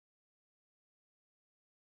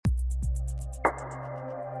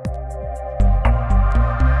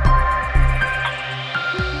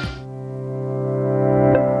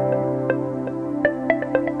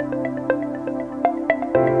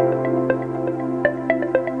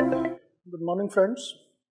morning, friends.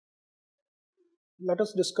 Let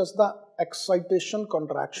us discuss the excitation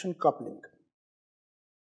contraction coupling.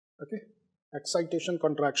 Okay, excitation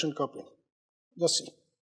contraction coupling. Just see.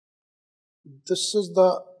 This is the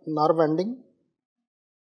nerve ending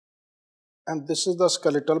and this is the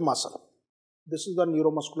skeletal muscle. This is the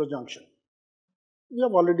neuromuscular junction. We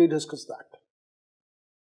have already discussed that.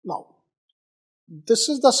 Now, this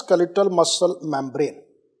is the skeletal muscle membrane.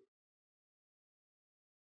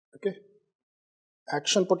 Okay,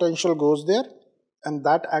 action potential goes there and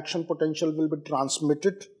that action potential will be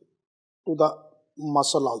transmitted to the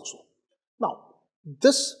muscle also. Now,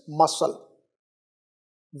 this muscle,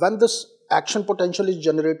 when this action potential is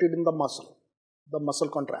generated in the muscle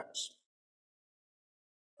contracts.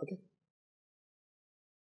 Okay,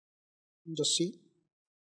 just see.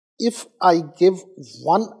 If I give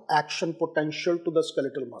one action potential to the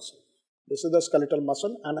skeletal muscle, this is the skeletal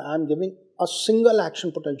muscle and I am giving a single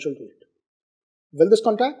action potential to it. Will this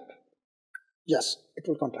contract? Yes, it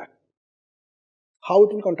will contract. How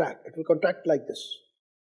it will contract? It will contract like this.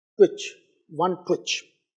 Twitch, one twitch.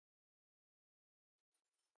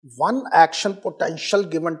 One action potential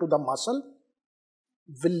given to the muscle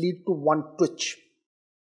will lead to one twitch.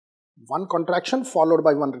 One contraction followed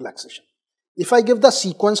by one relaxation. If I give the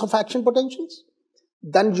sequence of action potentials,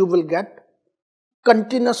 then you will get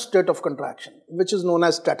continuous state of contraction, which is known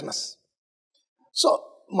as tetanus. So,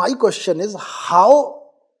 my question is how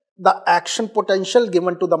the action potential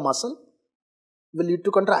given to the muscle will lead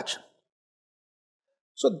to contraction.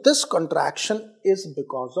 So, this contraction is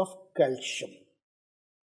because of calcium.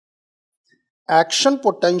 Action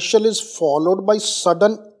potential is followed by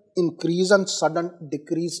sudden increase and sudden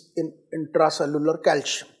decrease in intracellular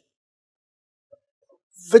calcium,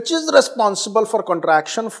 which is responsible for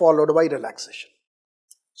contraction followed by relaxation.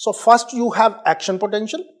 So first you have action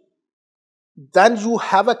potential, then you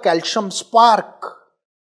have a calcium spark,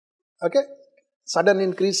 okay, sudden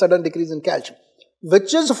increase, sudden decrease in calcium,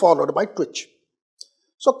 which is followed by twitch.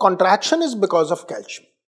 So contraction is because of calcium.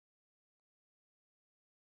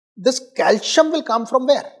 This calcium will come from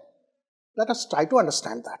where? Let us try to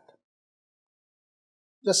understand that.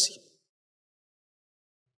 Just see.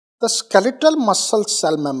 The skeletal muscle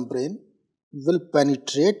cell membrane will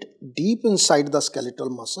penetrate deep inside the skeletal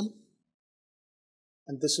muscle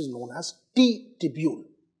and this is known as T-tubule,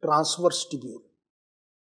 transverse tubule.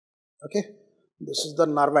 Okay, this is the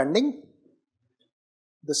nerve ending.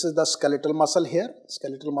 This is the skeletal muscle here,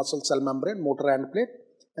 skeletal muscle cell membrane, motor end plate,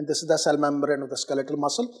 and this is the cell membrane of the skeletal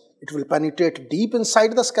muscle. It will penetrate deep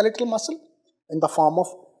inside the skeletal muscle in the form of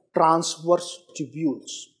transverse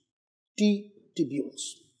tubules,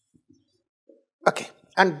 T-tubules. Okay,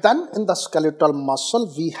 and then in the skeletal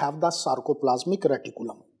muscle we have the sarcoplasmic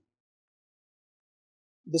reticulum.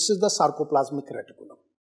 This is the sarcoplasmic reticulum.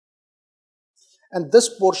 And this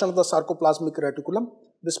portion of the sarcoplasmic reticulum,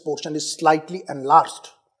 this portion is slightly enlarged.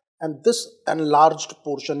 And this enlarged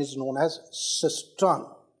portion is known as cistern.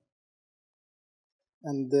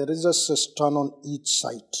 And there is a cistern on each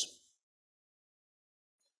side.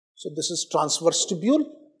 So this is transverse tubule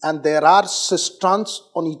and there are cisterns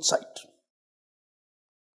on each side.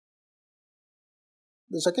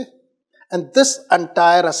 This okay? And this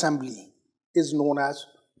entire assembly is known as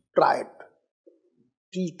triad,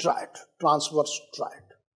 T-triad, transverse triad.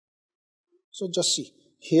 So just see,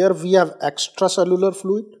 here we have extracellular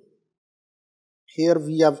fluid, here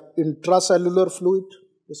we have intracellular fluid,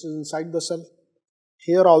 this is inside the cell.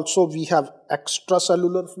 Here also we have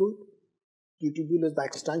extracellular fluid, T-tubule is the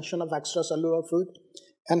extension of extracellular fluid,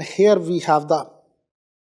 and here we have the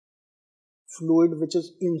fluid which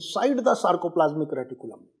is inside the sarcoplasmic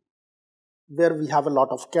reticulum, where we have a lot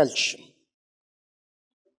of calcium.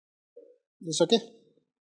 This okay?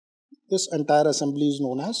 This entire assembly is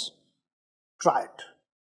known as triad.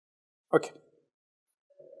 Okay.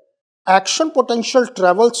 Action potential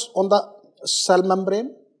travels on the cell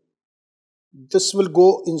membrane. This will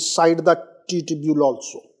go inside the T-tubule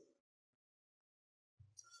also.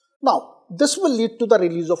 Now, this will lead to the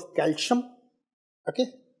release of calcium. Okay.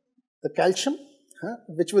 The calcium,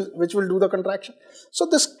 which will do the contraction. So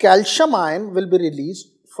this calcium ion will be released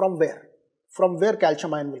from where? From where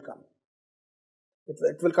calcium ion will come?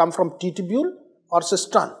 It will come from T-tubule or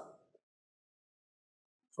cistern.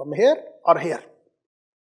 From here or here.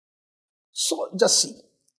 So just see,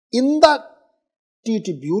 in the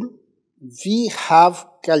T-tubule we have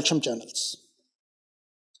calcium channels,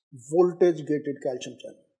 voltage gated calcium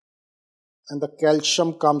channel, and the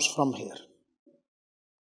calcium comes from here.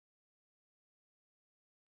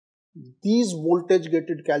 These voltage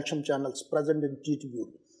gated calcium channels present in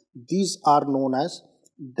T-tubule, these are known as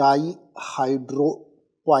dihydrogenase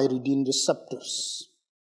dihydropyridine receptors.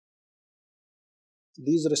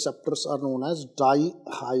 These receptors are known as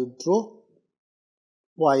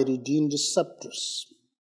dihydropyridine receptors.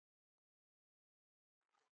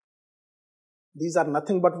 These are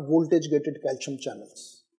nothing but voltage-gated calcium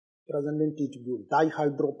channels present in T-tubule,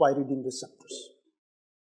 dihydropyridine receptors.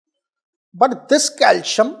 But this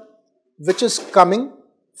calcium, which is coming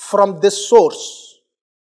from this source,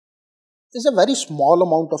 is a very small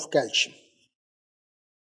amount of calcium.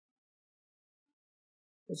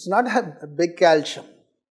 It's not a big calcium,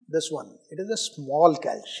 this one. It is a small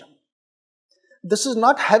calcium. This is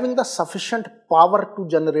not having the sufficient power to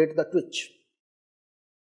generate the twitch.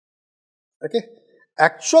 Okay.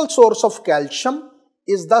 Actual source of calcium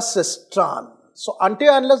is the cistern. So,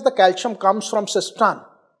 until and unless the calcium comes from cistern,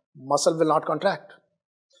 muscle will not contract.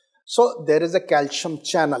 So, there is a calcium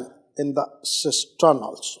channel in the cistern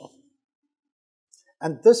also.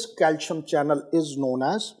 And this calcium channel is known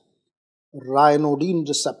as ryanodine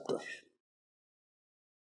receptor.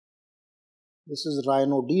 This is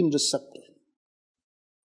ryanodine receptor.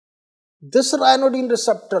 This ryanodine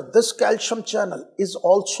receptor, this calcium channel is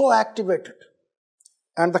also activated,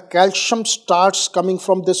 and the calcium starts coming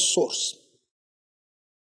from this source.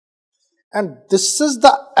 And this is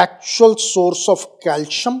the actual source of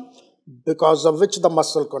calcium because of which the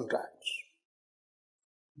muscle contracts.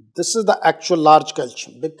 This is the actual large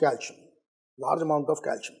calcium, big calcium, large amount of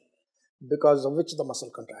calcium because of which the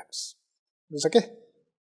muscle contracts. Is okay?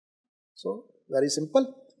 So, very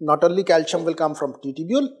simple. Not only calcium will come from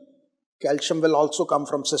T-tubule, calcium will also come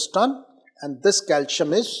from cistern, and this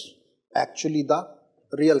calcium is actually the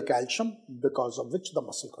real calcium because of which the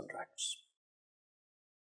muscle contracts.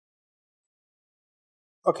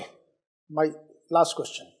 Okay, my last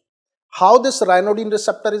question. How this ryanodine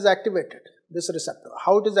receptor is activated? This receptor,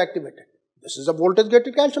 how it is activated? This is a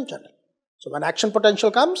voltage-gated calcium channel. So, when action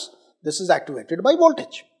potential comes, this is activated by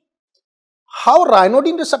voltage. How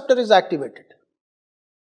ryanodine receptor is activated?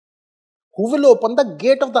 Who will open the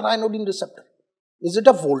gate of the ryanodine receptor? Is it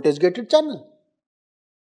a voltage-gated channel?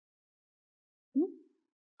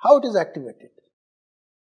 How it is activated?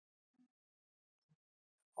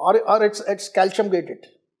 Or it's calcium-gated?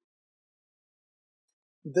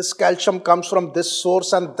 This calcium comes from this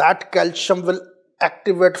source, and that calcium will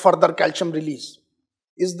activate further calcium release.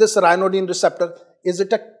 Is this ryanodine receptor, is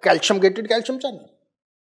it a calcium-gated calcium channel?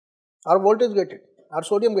 Or voltage-gated? Or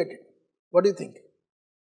sodium-gated? What do you think?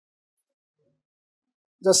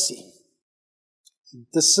 Just see.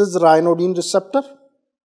 This is ryanodine receptor.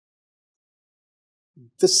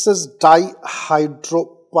 This is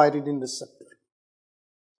dihydropyridine receptor.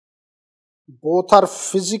 Both are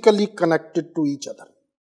physically connected to each other.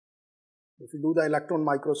 If you do the electron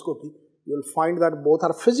microscopy, you will find that both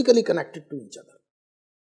are physically connected to each other.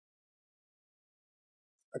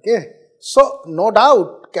 Okay. So, no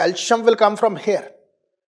doubt calcium will come from here.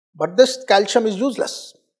 But this calcium is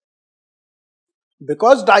useless.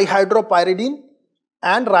 Because dihydropyridine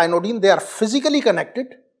and ryanodine, they are physically connected.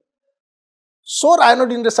 So,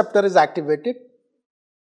 ryanodine receptor is activated.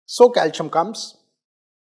 So, calcium comes.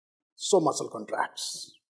 So, muscle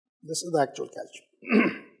contracts. This is the actual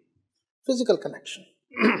calcium. Physical connection.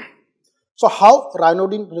 So, how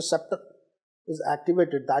ryanodine receptor is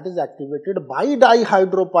activated? That is activated by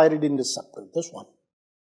dihydropyridine receptor, this one,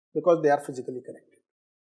 because they are physically connected.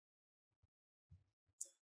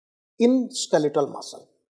 In skeletal muscle.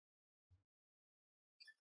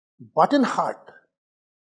 But in heart,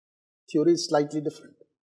 theory is slightly different.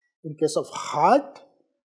 In case of heart,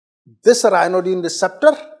 this ryanodine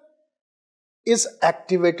receptor is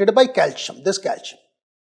activated by calcium, this calcium.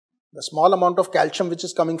 The small amount of calcium which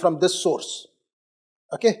is coming from this source.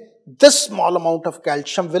 Okay, this small amount of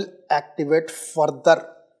calcium will activate further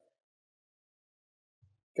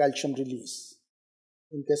calcium release.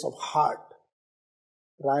 In case of heart,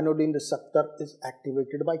 ryanodine receptor is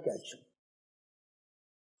activated by calcium.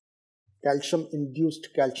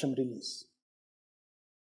 Calcium-induced calcium release.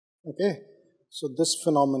 Okay, so this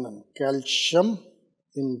phenomenon,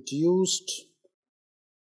 calcium-induced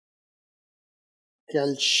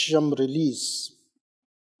calcium release,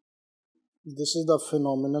 this is the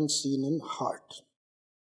phenomenon seen in heart.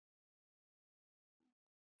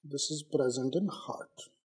 This is present in heart.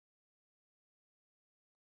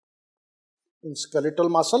 In skeletal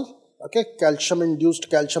muscle, okay, calcium-induced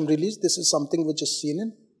calcium release, this is something which is seen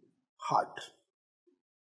in heart.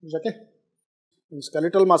 Is okay? In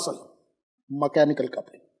skeletal muscle, mechanical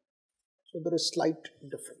coupling. So there is slight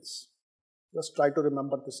difference. Just try to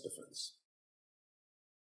remember this difference.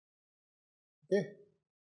 Okay.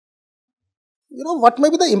 You know what may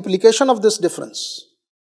be the implication of this difference?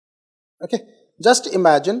 Okay. Just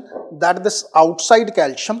imagine that this outside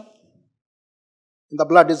calcium in the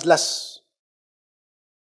blood is less.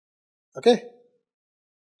 Okay.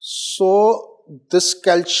 So this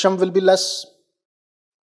calcium will be less.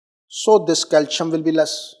 So this calcium will be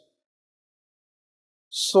less.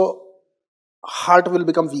 So heart will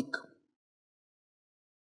become weak.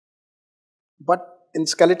 But in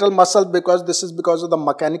skeletal muscle, because this is because of the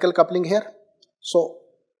mechanical coupling here, so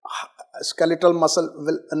skeletal muscle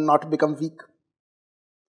will not become weak.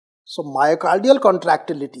 So myocardial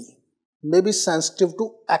contractility may be sensitive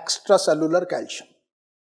to extracellular calcium,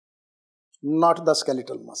 not the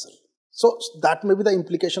skeletal muscle. So that may be the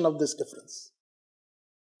implication of this difference.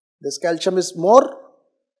 This calcium is more,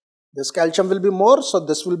 this calcium will be more, so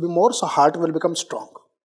this will be more, so heart will become strong,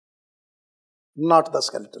 not the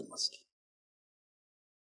skeletal muscle.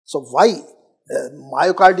 So why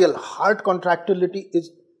myocardial heart contractility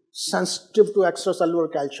is sensitive to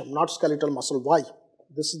extracellular calcium, not skeletal muscle? Why?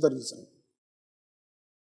 This is the reason.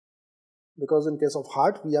 Because in case of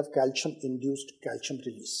heart, we have calcium-induced calcium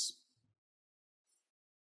release.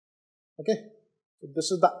 Okay, so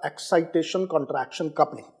this is the excitation contraction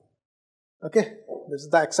coupling. Okay, this is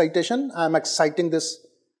the excitation. I am exciting this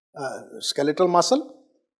skeletal muscle.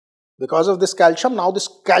 Because of this calcium, now this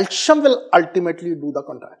calcium will ultimately do the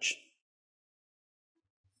contraction.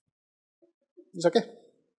 Is okay?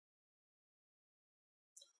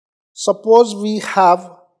 Suppose we have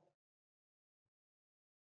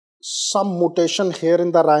some mutation here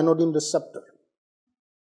in the ryanodine receptor,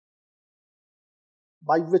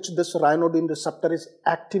 by which this ryanodine receptor is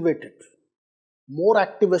activated. More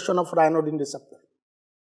activation of ryanodine receptor.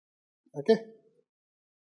 Okay?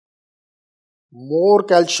 More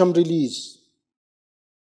calcium release.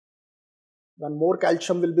 When more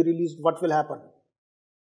calcium will be released, what will happen?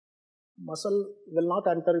 Muscle will not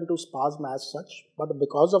enter into spasm as such, but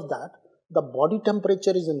because of that, the body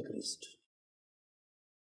temperature is increased.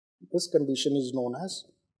 This condition is known as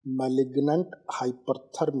malignant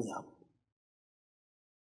hyperthermia.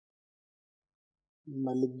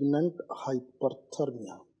 Malignant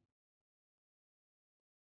hyperthermia.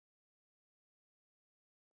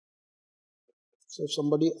 So if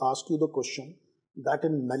somebody asks you the question that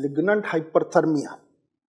in malignant hyperthermia,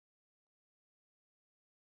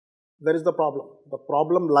 where is the problem? The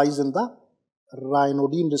problem lies in the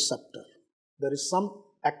ryanodine receptor. There is some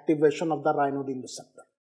activation of the ryanodine receptor.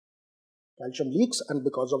 Calcium leaks, and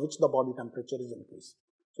because of which the body temperature is increased.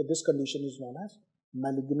 So this condition is known as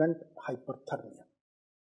malignant hyperthermia.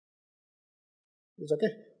 Is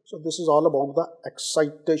okay? So this is all about the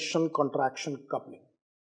excitation contraction coupling.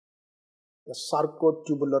 The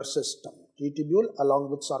sarco-tubular system, T-tubule along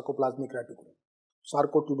with sarcoplasmic reticulum,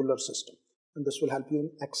 sarco-tubular system, and this will help you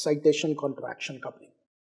in excitation contraction coupling.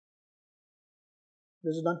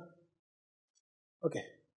 This is done. Okay,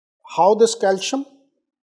 how this calcium,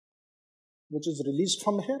 which is released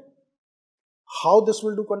from here, how this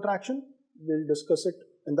will do contraction, we'll discuss it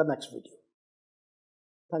in the next video.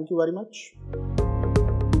 Thank you very much.